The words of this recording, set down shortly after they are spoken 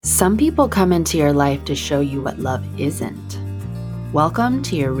Some people come into your life to show you what love isn't. Welcome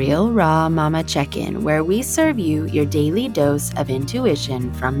to your Real Raw Mama Check-In, where we serve you your daily dose of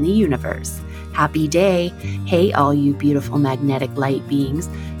intuition from the universe. Happy day! Hey, all you beautiful magnetic light beings.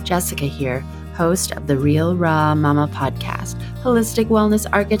 Jessica here, host of the Real Raw Mama podcast, holistic wellness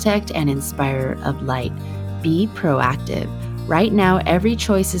architect and inspirer of light. Be proactive. Right now, every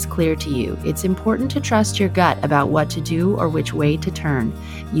choice is clear to you. It's important to trust your gut about what to do or which way to turn.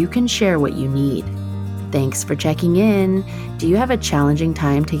 You can share what you need. Thanks for checking in. Do you have a challenging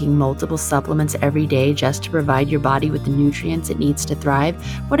time taking multiple supplements every day just to provide your body with the nutrients it needs to thrive?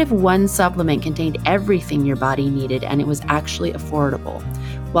 What if one supplement contained everything your body needed and it was actually affordable?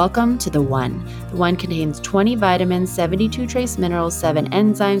 Welcome to The One. The One contains 20 vitamins, 72 trace minerals, 7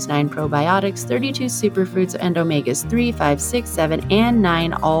 enzymes, 9 probiotics, 32 superfoods, and omegas 3, 5, 6, 7, and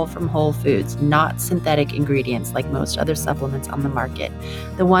 9, all from whole foods, not synthetic ingredients like most other supplements on the market.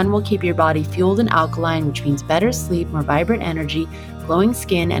 The One will keep your body fueled and alkaline, which means better sleep, more vibrant energy, glowing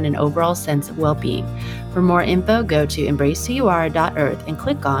skin, and an overall sense of well-being. For more info, go to embracewhoyouare.earth and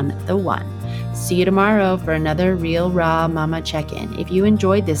click on The One. See you tomorrow for another Real Raw Mama Check-In. If you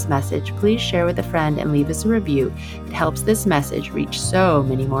enjoyed this message, please share with a friend and leave us a review. It helps this message reach so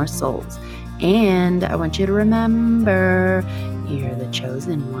many more souls. And I want you to remember, you're the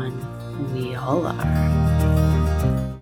chosen one. We all are.